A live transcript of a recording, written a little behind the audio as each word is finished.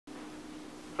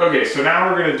Okay, so now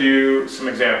we're going to do some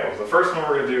examples. The first one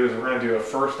we're going to do is we're going to do a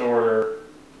first order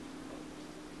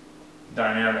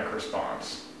dynamic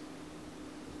response.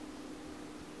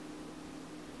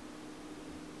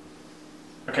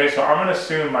 Okay, so I'm going to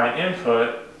assume my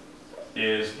input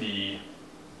is the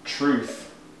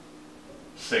truth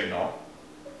signal.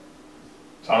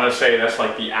 So I'm going to say that's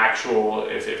like the actual,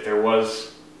 if there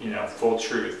was, full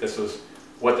truth, this was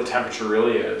what the temperature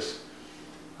really is.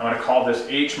 I'm going to call this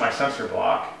H my sensor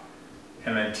block,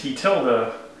 and then T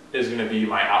tilde is going to be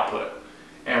my output.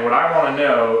 And what I want to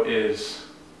know is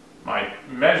my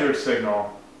measured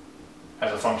signal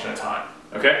as a function of time,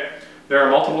 okay? There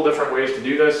are multiple different ways to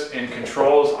do this. In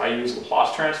controls, I use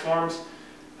Laplace transforms.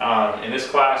 In this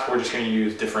class, we're just going to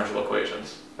use differential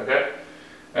equations, okay?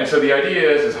 And so the idea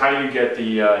is how do you get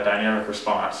the dynamic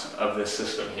response of this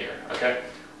system here, okay?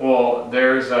 Well,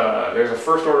 there's a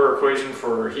first order equation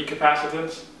for heat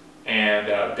capacitance,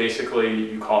 and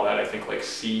basically you call that, I think, like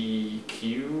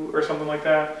CQ or something like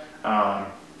that.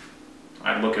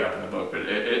 I'd look it up in the book, but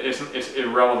it's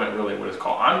irrelevant really what it's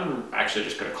called. I'm actually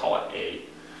just going to call it A,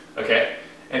 okay?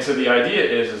 And so the idea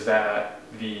is that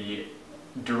the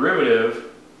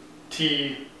derivative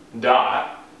T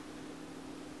dot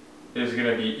is going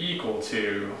to be equal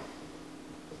to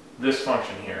this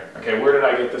function here. Okay, where did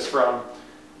I get this from?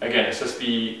 Again, it's just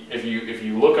if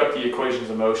you look up the equations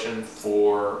of motion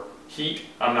for heat,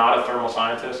 I'm not a thermal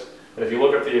scientist, but if you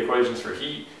look up the equations for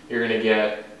heat, you're going to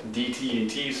get dt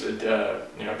dt, so,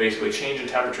 basically change in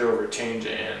temperature over change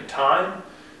in time,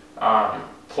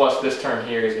 plus this term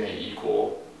here is going to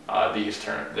equal this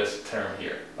term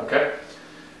here. Okay.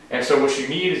 And so what you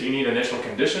need is you need initial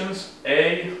conditions.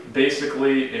 A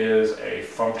basically is a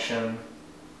function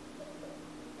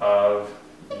of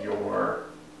your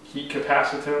heat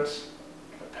capacitance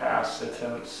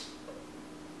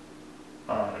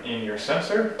in your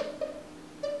sensor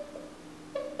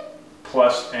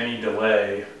plus any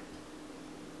delay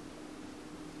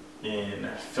in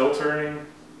filtering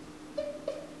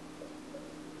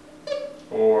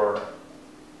or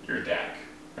your DAC.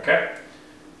 Okay?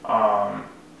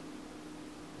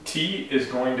 T is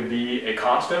going to be a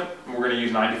constant. We're going to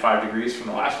use 95 degrees from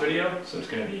the last video, so it's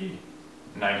going to be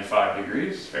 95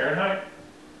 degrees Fahrenheit.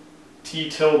 T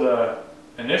tilde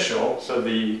initial, so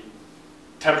the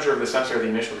temperature of the sensor, the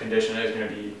initial condition, is going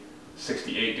to be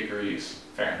 68 degrees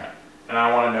Fahrenheit. And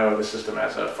I want to know the system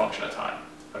as a function of time.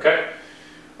 Okay?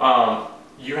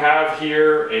 You have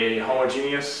here a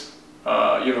homogeneous, you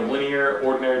have a linear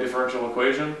ordinary differential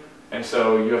equation. And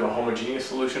so you have a homogeneous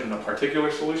solution and a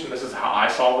particular solution. This is how I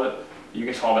solve it. You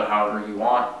can solve it however you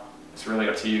want. It's really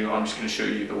up to you. I'm just going to show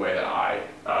you the way that I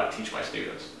teach my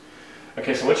students.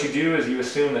 Okay, so what you do is you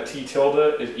assume that T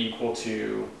tilde is equal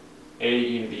to A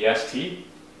e to the st.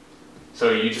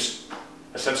 So you just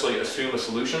essentially assume a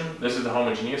solution. This is the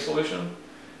homogeneous solution.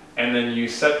 And then you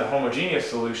set the homogeneous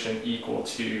solution equal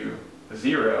to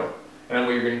 0. And then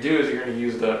what you're going to do is you're going to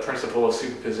use the principle of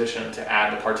superposition to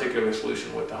add the particular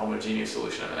solution with the homogeneous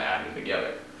solution and then add them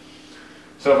together.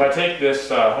 So if I take this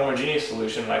homogeneous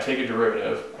solution and I take a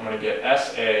derivative, I'm going to get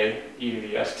Sa e to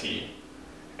the st.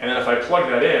 And then if I plug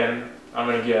that in, I'm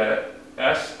going to get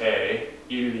Sa e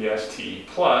to the st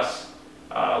plus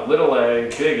little a,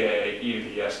 big A, e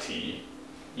to the st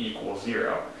equals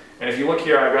 0. And if you look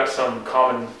here, I've got some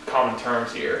common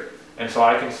terms here. And so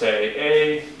I can say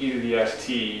A e to the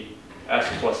st S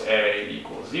plus A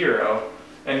equals 0,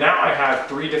 and now I have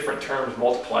three different terms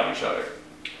multiplying each other.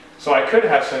 So I could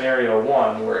have scenario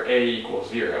 1 where A equals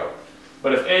 0,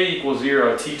 but if A equals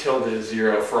 0, T tilde is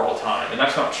 0 for all time, and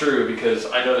that's not true because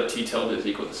I know that T tilde is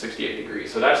equal to 68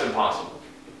 degrees, so that's impossible.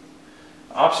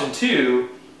 Option 2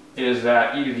 is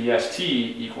that e to the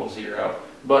st equals 0,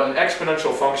 but an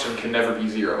exponential function can never be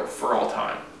 0 for all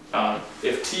time.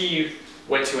 If T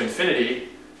went to infinity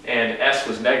and S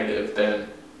was negative, then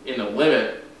in the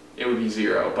limit, it would be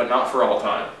 0, but not for all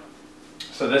time.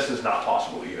 So this is not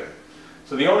possible either.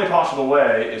 So the only possible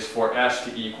way is for S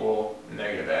to equal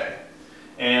negative A.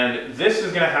 And this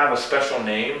is going to have a special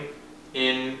name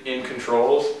in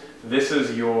controls. This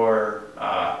is your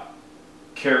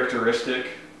characteristic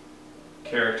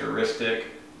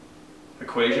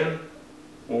equation,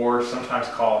 or sometimes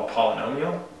called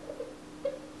polynomial.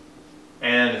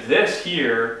 And this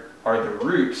here are the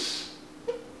roots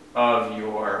of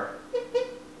your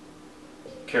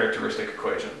characteristic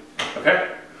equation. Okay?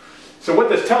 So what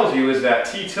this tells you is that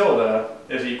T tilde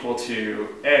is equal to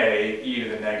A e to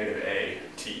the negative A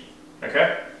T.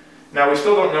 Okay? Now we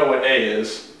still don't know what A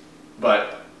is,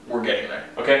 but we're getting there.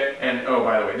 Okay? And oh,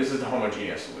 by the way, this is the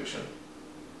homogeneous solution.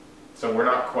 So we're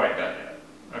not quite done yet.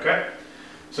 Okay?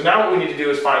 So now what we need to do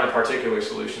is find the particular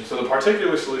solution. So the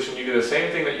particular solution, you do the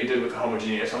same thing that you did with the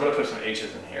homogeneous. I'm going to put some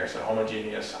H's in here. So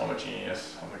homogeneous,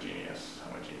 homogeneous, homogeneous,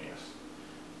 homogeneous.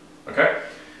 Okay?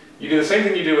 You do the same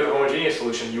thing you do with a homogeneous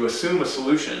solution. You assume a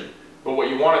solution, but what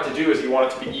you want it to do is you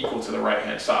want it to be equal to the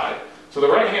right-hand side. So the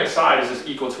right-hand side is just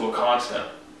equal to a constant.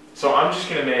 So I'm just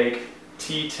going to make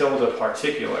T tilde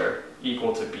particular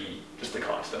equal to B, just a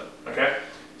constant. Okay?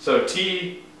 So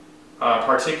T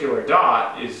particular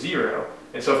dot is 0.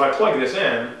 And so if I plug this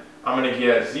in, I'm going to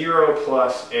get 0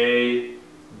 plus a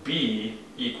b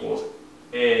equals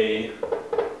a.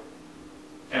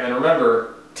 And then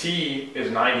remember, T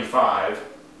is 95.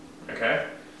 Okay?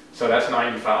 So that's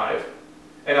 95.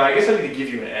 And I guess I need to give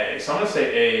you an a. So I'm going to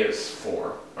say a is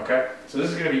 4. Okay? So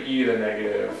this is going to be e to the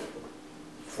negative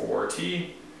 4t.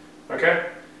 Okay?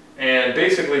 And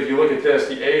basically, if you look at this,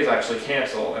 the a's actually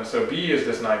cancel. And so b is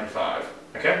this 95.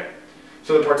 Okay?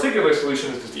 So the particular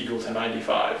solution is just equal to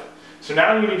 95. So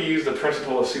now you need to use the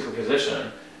principle of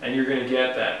superposition, and you're going to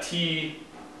get that T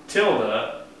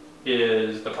tilde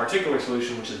is the particular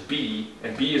solution, which is B,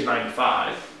 and B is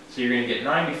 95. So you're going to get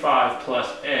 95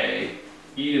 plus A,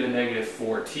 e to the negative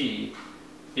 4t,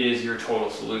 is your total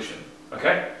solution.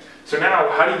 Okay? So now,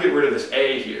 how do you get rid of this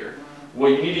A here? Well,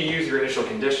 you need to use your initial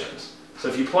conditions. So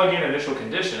if you plug in initial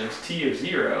conditions, T of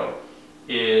 0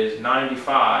 is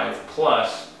 95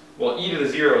 plus, well, e to the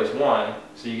 0 is 1,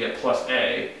 so you get plus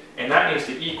A, and that needs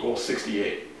to equal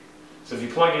 68. So if you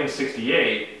plug in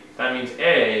 68, that means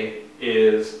A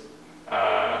is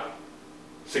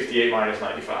 68 minus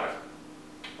 95,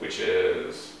 which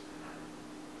is,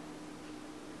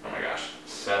 oh my gosh,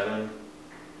 7,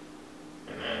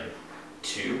 and then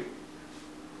 2.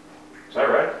 Is that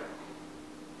right?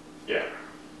 Yeah.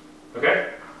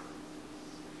 Okay?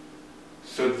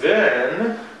 So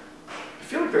then, I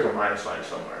feel like there's a minus sign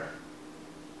somewhere.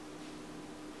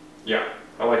 Yeah,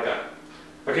 I like that.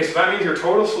 Okay, so that means your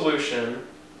total solution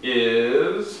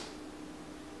is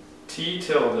T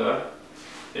tilde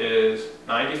is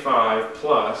 95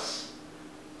 plus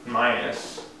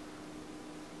minus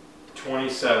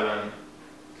 27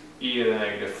 e to the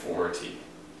negative 4t.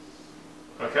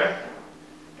 Okay?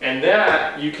 And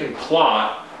that you can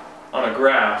plot on a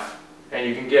graph, and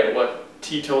you can get what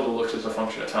T tilde looks as a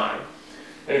function of time.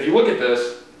 And if you look at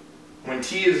this, when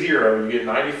T is 0, you get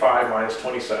 95 minus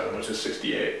 27, which is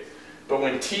 68. But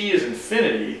when T is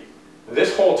infinity,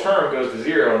 this whole term goes to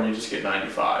 0, and you just get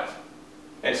 95.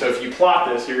 And so if you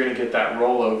plot this, you're going to get that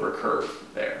rollover curve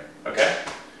there. Okay?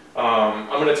 I'm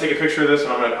going to take a picture of this,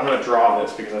 and I'm going to draw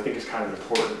this because I think it's kind of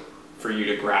important for you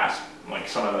to grasp like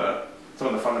some of the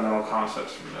fundamental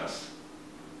concepts from this.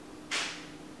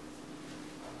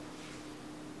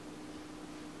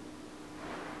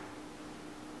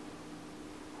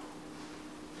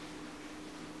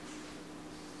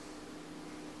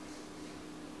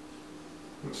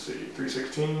 Let's see,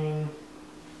 316.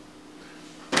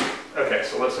 Okay,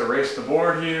 so let's erase the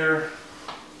board here.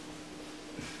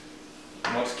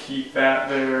 And let's keep that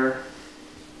there.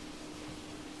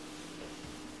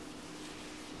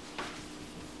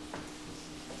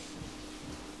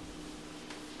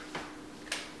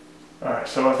 Alright,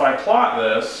 so if I plot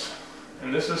this,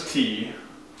 and this is T,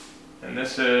 and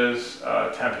this is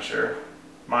temperature,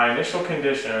 my initial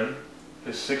condition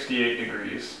is 68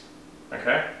 degrees,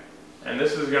 okay? And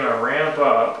this is going to ramp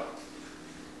up,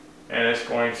 and it's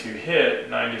going to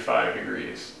hit 95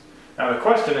 degrees. Now the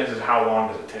question is how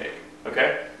long does it take,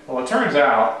 okay? Well, it turns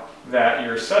out that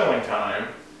your settling time,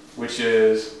 which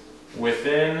is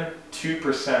within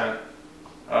 2%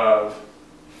 of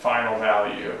final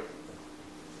value,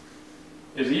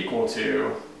 is equal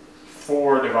to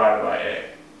 4 divided by A.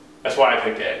 That's why I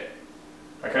picked A,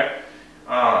 okay?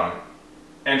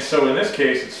 And so in this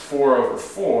case, it's 4 over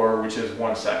 4, which is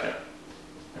 1 second.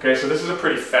 Okay, so this is a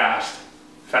pretty fast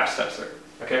sensor,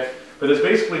 okay? But this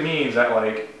basically means that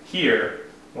like here,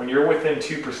 when you're within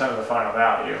 2% of the final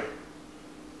value,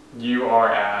 you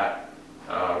are at,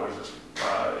 what is this?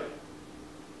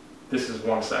 This is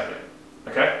 1 second,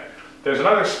 okay? There's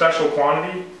another special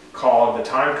quantity called the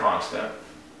time constant.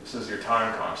 This is your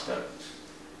time constant,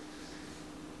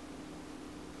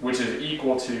 which is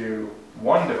equal to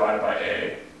 1 divided by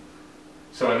A.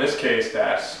 So in this case,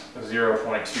 that's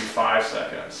 0.25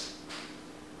 seconds.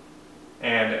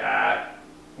 And at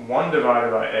 1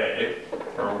 divided by A,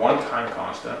 or 1 time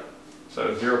constant,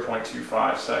 so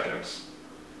 0.25 seconds,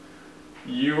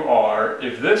 you are,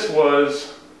 if this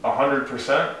was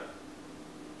 100%,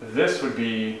 this would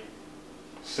be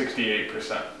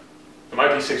 68%. It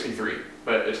might be 63,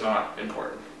 but it's not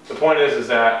important. The point is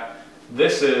that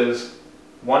this is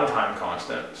 1 time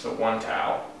constant, so 1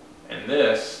 tau, and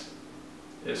this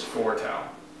is 4 tau.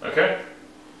 Okay?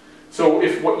 So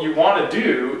if what you want to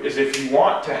do is if you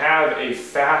want to have a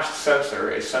fast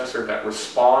sensor, a sensor that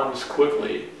responds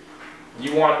quickly,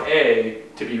 you want A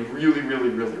to be really, really,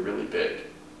 really, really big.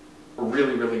 Or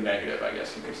really, really negative, I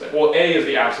guess you could say. Well, A is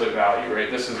the absolute value, right?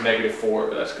 This is -4,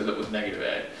 but that's because it was negative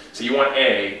A. So you want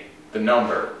A, the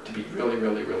number, to be really,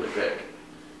 really, really big.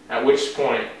 At which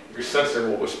point, your sensor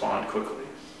will respond quickly.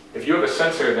 If you have a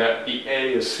sensor that the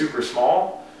A is super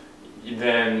small,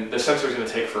 then the sensor is going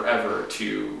to take forever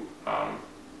to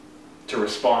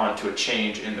respond to a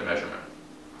change in the measurement.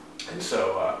 And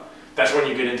so that's when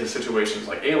you get into situations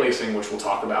like aliasing, which we'll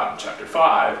talk about in chapter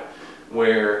 5,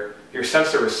 where your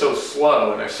sensor is so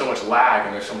slow and there's so much lag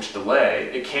and there's so much delay,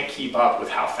 it can't keep up with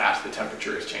how fast the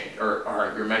temperature is changing,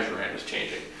 or your measurement is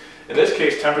changing. In this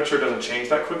case, temperature doesn't change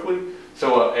that quickly,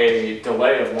 so a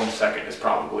delay of 1 second is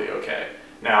probably okay.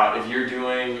 Now, if you're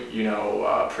doing,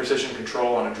 precision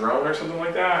control on a drone or something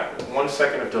like that, 1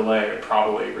 second of delay would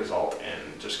probably result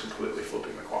in just completely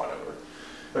flipping the quad over.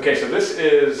 Okay, so this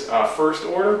is first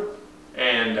order,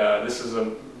 and this is a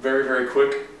very, very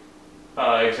quick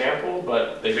example,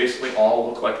 but they basically all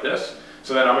look like this.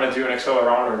 So then I'm going to do an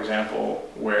accelerometer example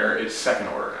where it's second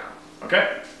order now. Okay?